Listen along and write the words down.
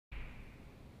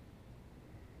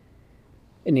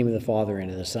In the name of the Father, and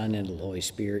of the Son, and of the Holy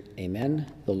Spirit,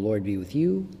 amen. The Lord be with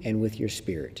you and with your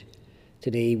spirit.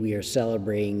 Today we are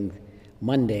celebrating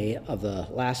Monday of the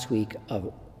last week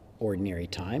of Ordinary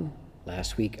Time,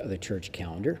 last week of the church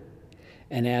calendar.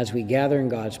 And as we gather in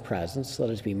God's presence,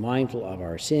 let us be mindful of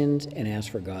our sins and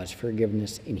ask for God's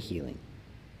forgiveness and healing.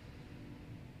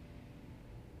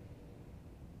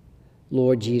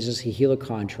 Lord Jesus, He healed the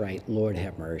contrite. Lord,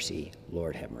 have mercy.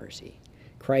 Lord, have mercy.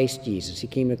 Christ Jesus, He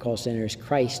came to call sinners.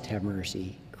 Christ, have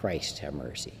mercy. Christ, have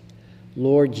mercy.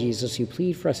 Lord Jesus, you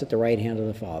plead for us at the right hand of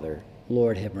the Father.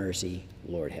 Lord, have mercy.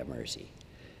 Lord, have mercy.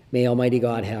 May Almighty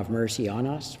God have mercy on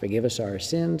us, forgive us our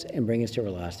sins, and bring us to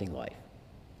everlasting life.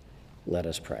 Let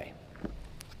us pray.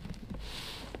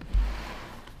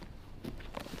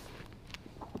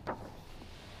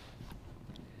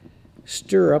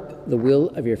 Stir up the will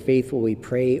of your faithful, we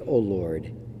pray, O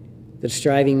Lord, that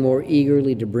striving more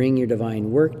eagerly to bring your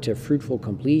divine work to fruitful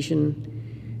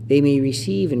completion, they may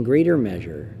receive in greater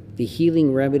measure the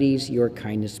healing remedies your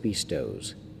kindness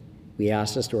bestows. We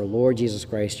ask this through our Lord Jesus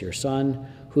Christ, your Son,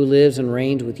 who lives and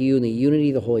reigns with you in the unity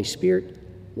of the Holy Spirit,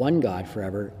 one God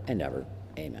forever and ever.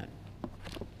 Amen.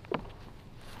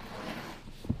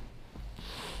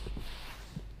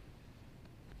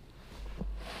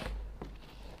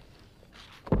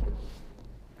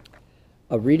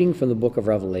 A reading from the book of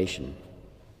Revelation.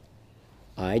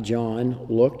 I, John,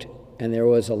 looked, and there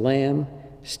was a Lamb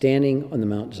standing on the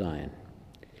Mount Zion,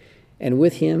 and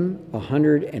with him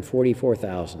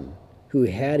 144,000, who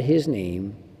had his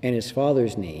name and his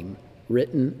Father's name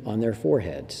written on their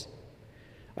foreheads.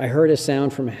 I heard a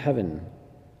sound from heaven,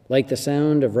 like the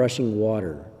sound of rushing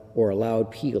water or a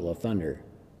loud peal of thunder.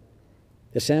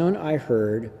 The sound I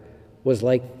heard was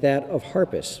like that of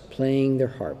harpists playing their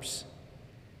harps.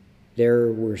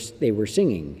 They were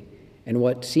singing, and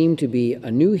what seemed to be a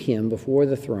new hymn before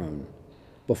the throne,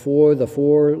 before the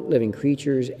four living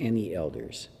creatures and the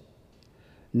elders.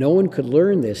 No one could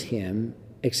learn this hymn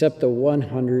except the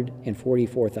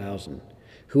 144,000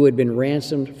 who had been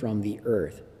ransomed from the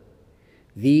earth.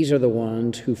 These are the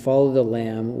ones who follow the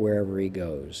Lamb wherever he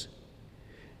goes.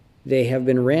 They have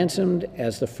been ransomed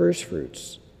as the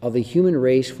firstfruits of the human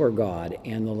race for God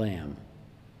and the Lamb.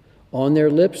 On their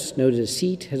lips no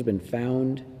deceit has been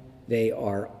found. They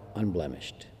are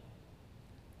unblemished.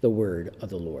 The word of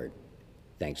the Lord.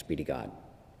 Thanks be to God.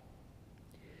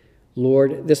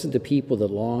 Lord, this is the people that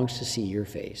longs to see your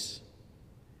face.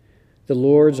 The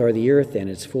Lord's are the earth and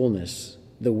its fullness,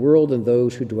 the world and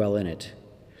those who dwell in it.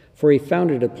 For he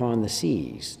founded it upon the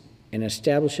seas and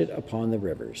established it upon the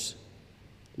rivers.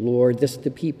 Lord, this is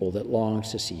the people that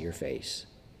longs to see your face.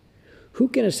 Who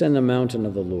can ascend the mountain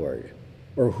of the Lord?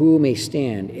 Or who may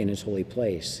stand in his holy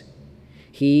place?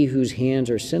 He whose hands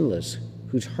are sinless,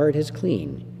 whose heart is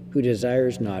clean, who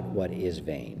desires not what is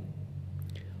vain.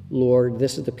 Lord,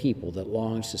 this is the people that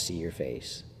longs to see your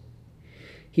face.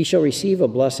 He shall receive a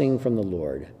blessing from the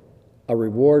Lord, a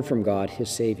reward from God his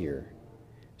Savior.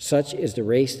 Such is the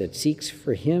race that seeks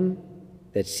for him,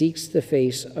 that seeks the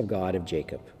face of God of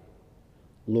Jacob.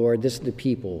 Lord, this is the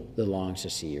people that longs to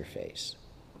see your face.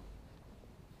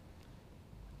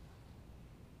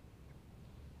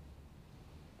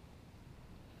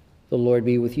 The Lord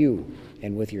be with you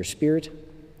and with your spirit.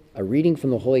 A reading from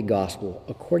the Holy Gospel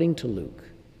according to Luke.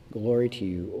 Glory to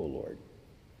you, O Lord.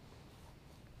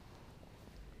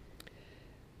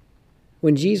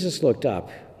 When Jesus looked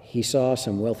up, he saw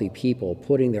some wealthy people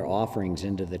putting their offerings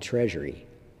into the treasury,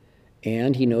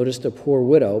 and he noticed a poor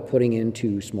widow putting in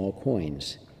 2 small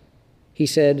coins. He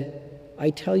said, I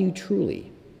tell you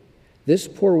truly, this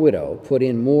poor widow put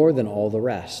in more than all the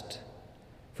rest.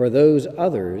 For those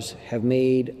others have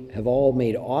all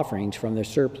made offerings from their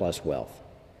surplus wealth,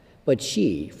 but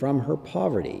she, from her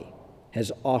poverty,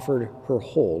 has offered her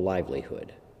whole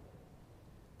livelihood.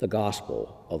 The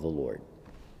Gospel of the Lord.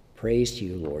 Praise to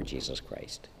you, Lord Jesus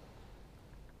Christ.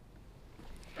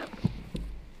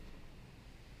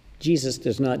 Jesus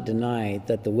does not deny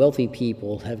that the wealthy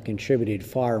people have contributed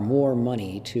far more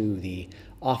money to the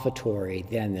offertory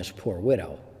than this poor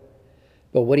widow.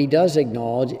 But what he does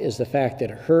acknowledge is the fact that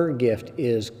her gift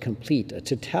is complete, a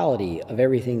totality of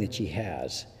everything that she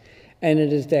has. And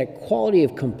it is that quality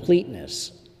of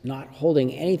completeness, not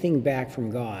holding anything back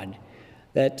from God,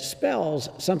 that spells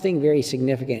something very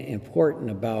significant and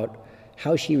important about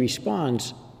how she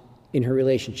responds in her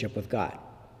relationship with God.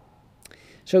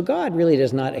 So God really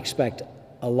does not expect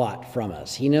a lot from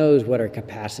us. He knows what our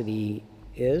capacity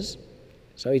is,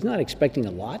 so he's not expecting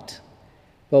a lot.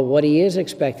 But what he is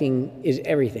expecting is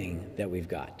everything that we've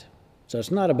got. So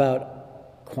it's not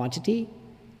about quantity,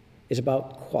 it's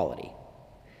about quality.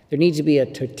 There needs to be a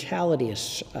totality,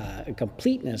 a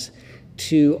completeness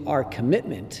to our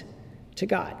commitment to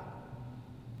God.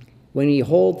 When we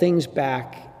hold things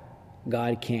back,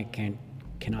 God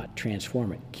cannot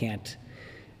transform it, can't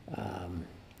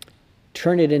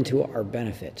turn it into our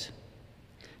benefit.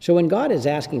 So when God is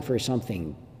asking for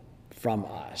something from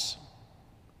us,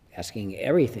 asking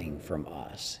everything from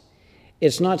us,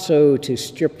 it's not so to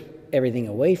strip everything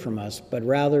away from us, but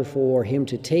rather for him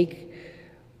to take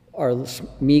our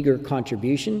meager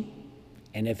contribution,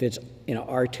 and if it's in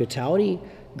our totality,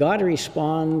 God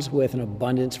responds with an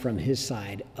abundance from his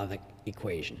side of the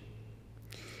equation.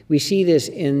 We see this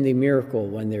in the miracle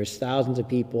when there's thousands of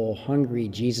people hungry.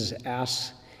 Jesus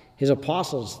asks his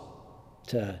apostles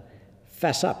to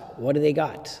fess up. What do they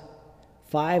got?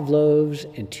 5 loaves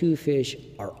and 2 fish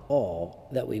are all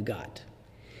that we've got.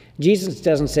 Jesus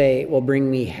doesn't say, well, bring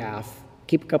me half.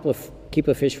 Keep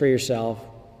a fish for yourself.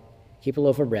 Keep a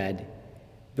loaf of bread.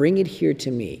 Bring it here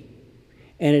to me.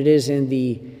 And it is in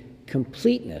the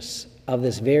completeness of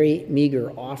this very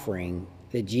meager offering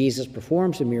that Jesus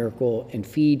performs a miracle and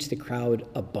feeds the crowd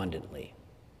abundantly.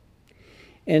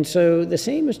 And so the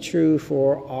same is true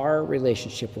for our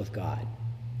relationship with God.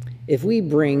 If we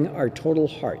bring our total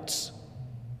hearts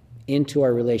into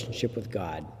our relationship with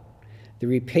God, the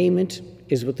repayment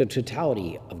is with the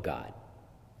totality of God.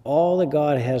 All that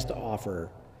God has to offer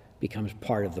becomes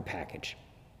part of the package.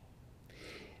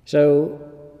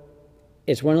 So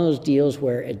it's one of those deals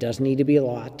where it doesn't need to be a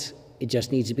lot, it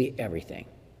just needs to be everything.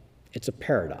 It's a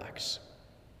paradox.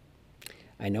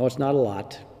 I know it's not a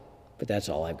lot, but that's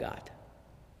all I've got.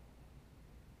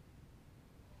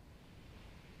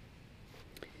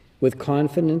 With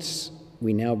confidence,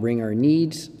 we now bring our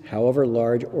needs, however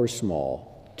large or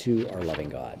small, to our loving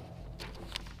God.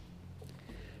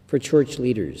 For church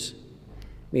leaders,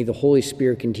 may the Holy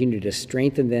Spirit continue to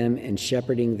strengthen them in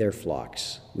shepherding their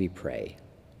flocks, we pray.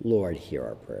 Lord, hear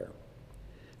our prayer.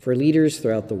 For leaders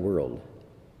throughout the world,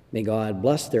 may God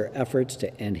bless their efforts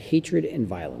to end hatred and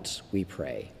violence, we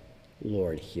pray.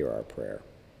 Lord, hear our prayer.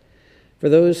 For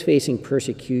those facing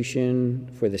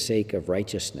persecution for the sake of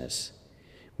righteousness,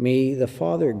 may the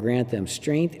Father grant them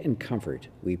strength and comfort,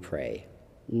 we pray.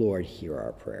 Lord, hear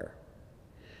our prayer.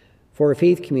 For a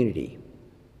faith community,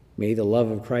 may the love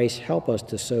of Christ help us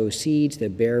to sow seeds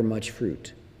that bear much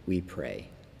fruit, we pray.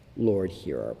 Lord,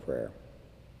 hear our prayer.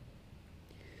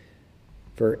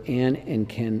 For Anne and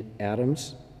Ken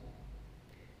Adams,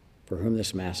 for whom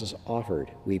this Mass is offered,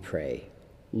 we pray.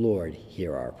 Lord,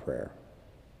 hear our prayer.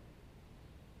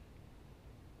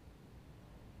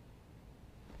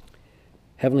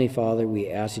 Heavenly Father, we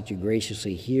ask that you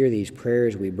graciously hear these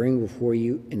prayers we bring before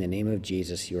you in the name of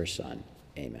Jesus, your Son.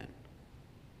 Amen.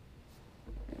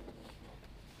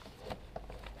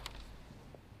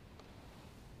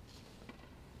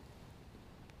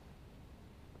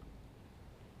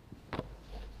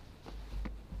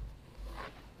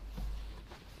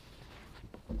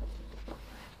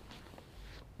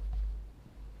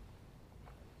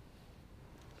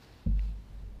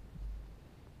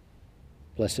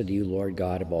 Blessed are you, Lord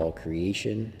God of all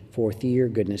creation, for through your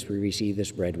goodness we receive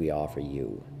this bread we offer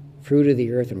you. Fruit of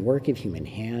the earth and work of human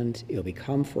hands, it will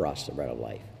become for us the bread of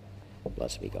life.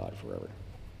 Blessed be God forever.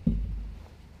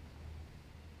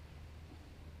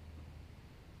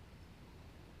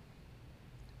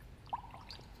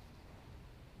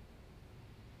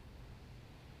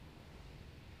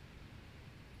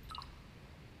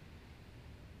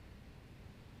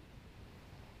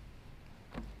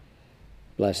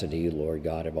 Blessed are you, Lord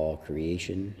God of all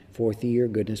creation, for through your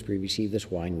goodness we receive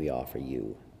this wine we offer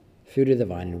you. Fruit of the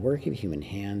vine and work of human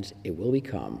hands, it will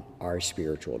become our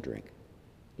spiritual drink.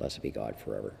 Blessed be God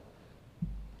forever.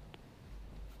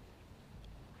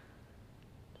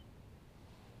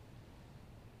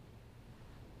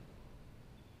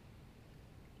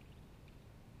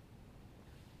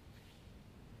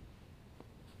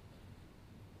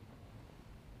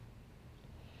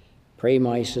 Pray,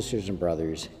 my sisters and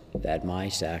brothers, that my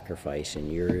sacrifice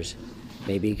and yours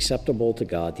may be acceptable to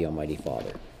God the Almighty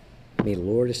Father. May the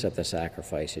Lord accept the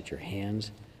sacrifice at your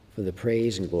hands for the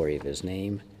praise and glory of his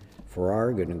name, for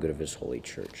our good and good of his holy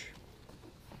church.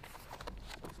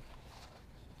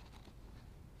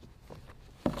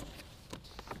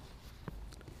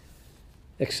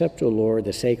 Accept, O Lord,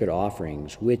 the sacred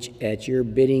offerings which at your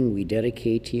bidding we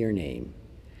dedicate to your name,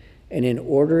 and in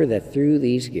order that through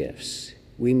these gifts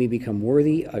we may become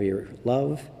worthy of your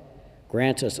love,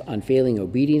 grant us unfailing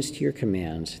obedience to your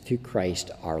commands through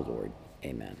Christ our Lord.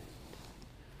 Amen.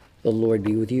 The Lord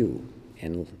be with you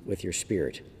and with your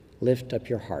spirit. Lift up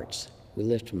your hearts. We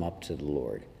lift them up to the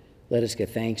Lord. Let us give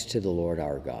thanks to the Lord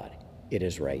our God. It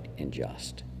is right and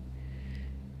just.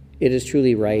 It is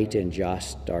truly right and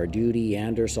just, our duty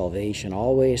and our salvation,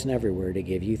 always and everywhere to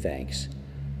give you thanks,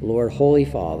 Lord, Holy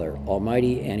Father,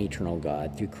 Almighty and eternal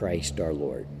God, through Christ our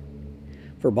Lord.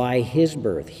 For by his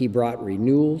birth he brought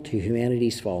renewal to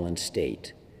humanity's fallen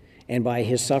state, and by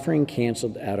his suffering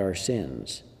canceled out our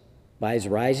sins. By his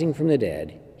rising from the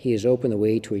dead, he has opened the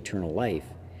way to eternal life,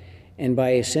 and by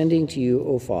ascending to you,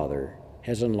 O Father,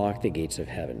 has unlocked the gates of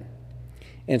heaven.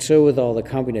 And so with all the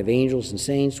company of angels and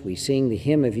saints, we sing the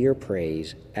hymn of your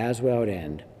praise, as without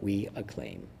end we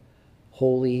acclaim.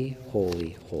 Holy,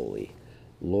 holy, holy,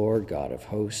 Lord God of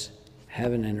hosts,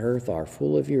 heaven and earth are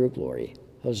full of your glory.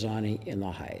 Hosanna in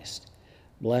the highest.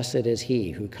 Blessed is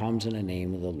he who comes in the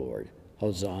name of the Lord.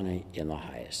 Hosanna in the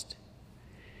highest.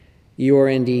 You are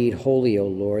indeed holy, O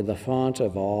Lord, the font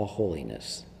of all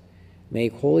holiness.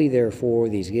 Make holy, therefore,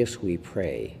 these gifts, we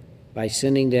pray, by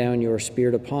sending down your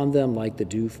Spirit upon them like the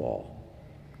dewfall,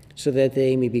 so that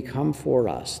they may become for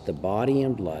us the body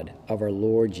and blood of our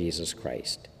Lord Jesus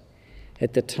Christ.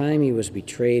 At the time he was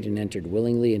betrayed and entered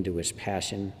willingly into his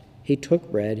passion, he took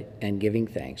bread and, giving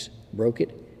thanks, broke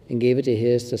it and gave it to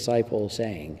his disciples,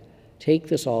 saying, "Take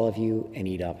this, all of you, and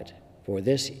eat of it, for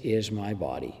this is my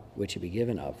body, which will be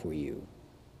given up for you."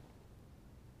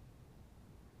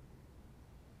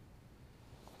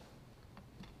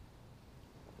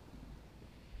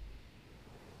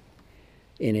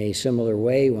 In a similar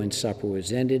way, when supper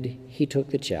was ended, he took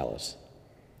the chalice,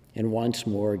 and once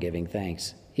more giving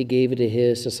thanks, he gave it to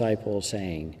his disciples,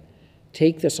 saying,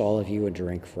 "Take this, all of you, and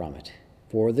drink from it,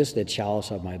 for this is the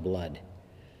chalice of my blood,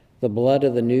 the blood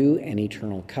of the new and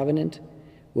eternal covenant,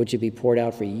 which will be poured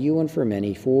out for you and for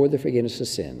many for the forgiveness of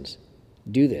sins.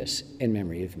 Do this in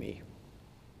memory of me."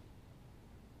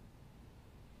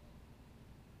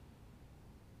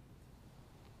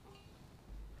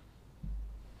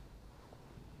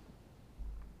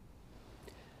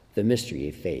 The mystery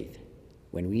of faith.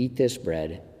 When we eat this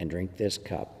bread and drink this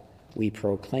cup, we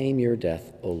proclaim your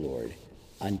death, O Lord,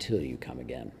 until you come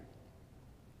again.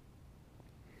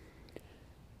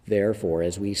 Therefore,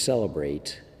 as we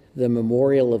celebrate the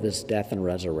memorial of his death and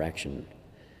resurrection,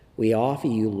 we offer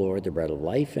you, Lord, the bread of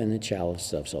life and the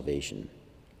chalice of salvation,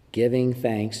 giving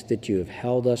thanks that you have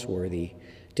held us worthy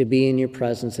to be in your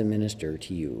presence and minister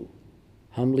to you.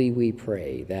 Humbly we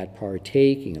pray that,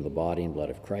 partaking of the body and blood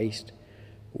of Christ,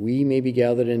 we may be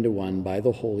gathered into one by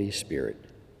the Holy Spirit.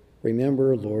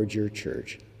 Remember, Lord, your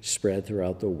church spread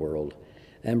throughout the world,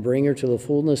 and bring her to the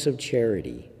fullness of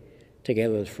charity,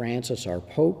 together with Francis, our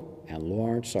Pope, and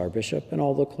Lawrence, our Bishop, and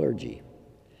all the clergy.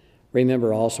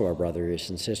 Remember also our brothers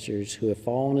and sisters who have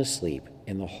fallen asleep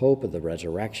in the hope of the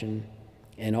resurrection,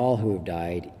 and all who have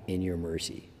died in your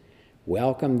mercy.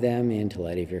 Welcome them into the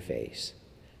light of your face.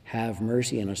 Have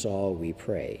mercy on us all, we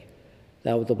pray,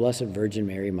 that with the Blessed Virgin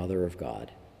Mary, Mother of God,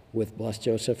 with blessed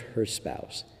Joseph, her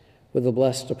spouse, with the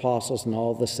blessed apostles and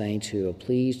all the saints who have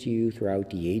pleased you throughout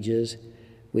the ages,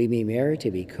 we may merit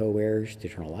to be co-heirs to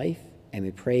eternal life, and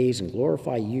may praise and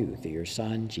glorify you through your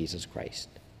Son, Jesus Christ.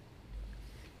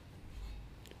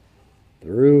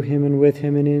 Through him and with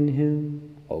him and in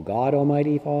him, O God,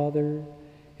 Almighty Father,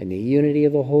 in the unity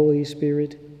of the Holy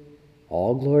Spirit,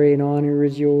 all glory and honor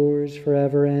is yours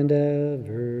forever and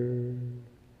ever.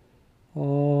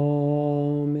 Amen.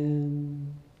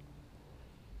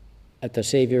 At the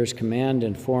Savior's command,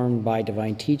 informed by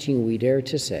divine teaching, we dare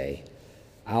to say,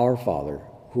 Our Father,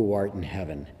 who art in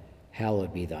heaven,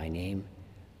 hallowed be thy name.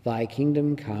 Thy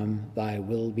kingdom come, thy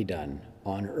will be done,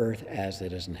 on earth as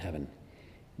it is in heaven.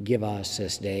 Give us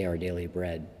this day our daily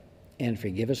bread, and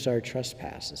forgive us our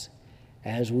trespasses,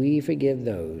 as we forgive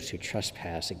those who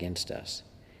trespass against us.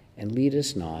 And lead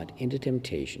us not into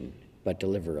temptation, but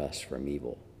deliver us from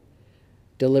evil.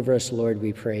 Deliver us, Lord,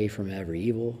 we pray, from every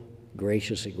evil.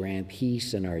 Graciously grant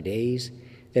peace in our days,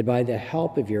 that by the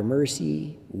help of your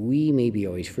mercy we may be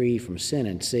always free from sin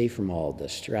and safe from all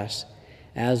distress,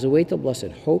 as await the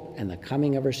blessed hope and the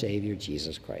coming of our Savior,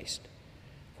 Jesus Christ.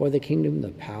 For the kingdom,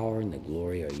 the power, and the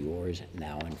glory are yours,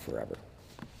 now and forever.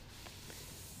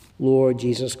 Lord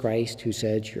Jesus Christ, who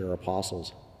said to your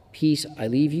apostles, "Peace I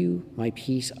leave you, my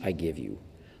peace I give you,"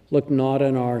 look not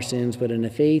on our sins, but in the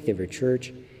faith of your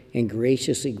church, and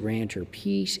graciously grant her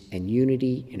peace and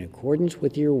unity in accordance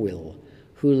with your will,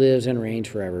 who lives and reigns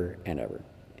forever and ever.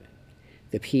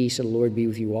 The peace of the Lord be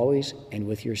with you always, and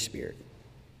with your spirit.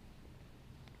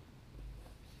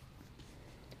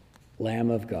 Lamb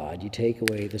of God, you take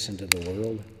away the sins of the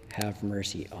world, have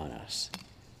mercy on us.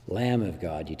 Lamb of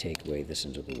God, you take away the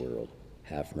sins of the world,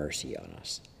 have mercy on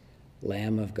us.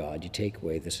 Lamb of God, you take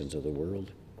away the sins of the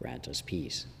world, grant us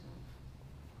peace.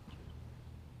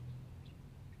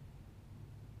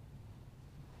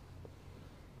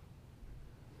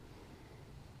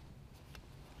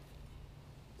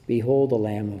 Behold the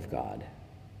Lamb of God.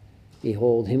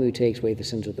 Behold him who takes away the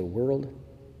sins of the world.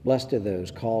 Blessed are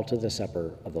those called to the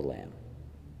supper of the Lamb.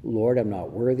 Lord, I'm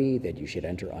not worthy that you should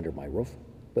enter under my roof,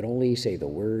 but only say the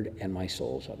word, and my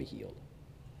soul shall be healed.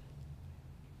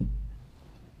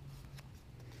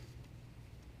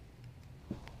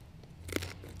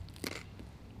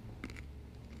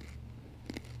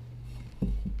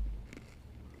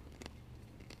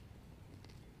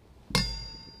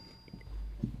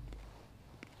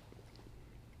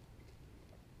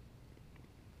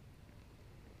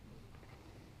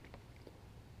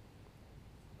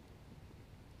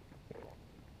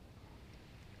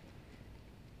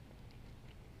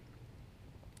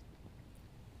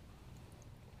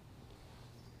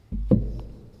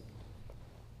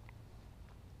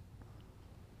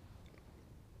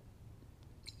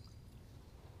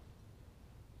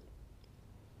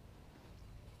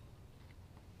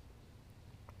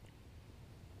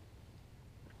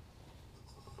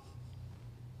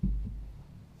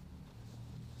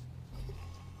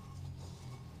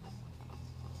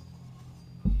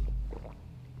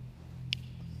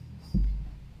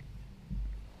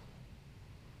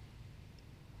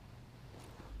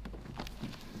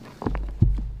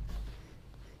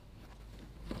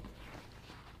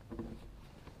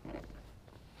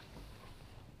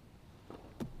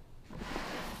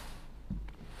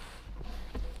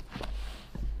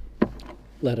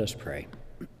 Let us pray.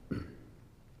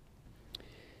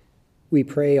 We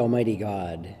pray, Almighty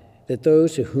God, that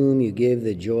those to whom you give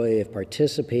the joy of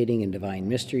participating in divine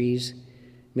mysteries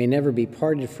may never be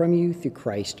parted from you through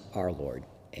Christ our Lord.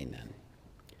 Amen.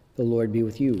 The Lord be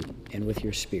with you and with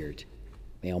your spirit.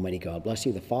 May Almighty God bless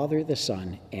you, the Father, the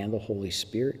Son, and the Holy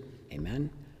Spirit. Amen.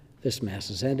 This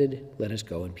Mass is ended. Let us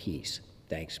go in peace.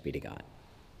 Thanks be to God.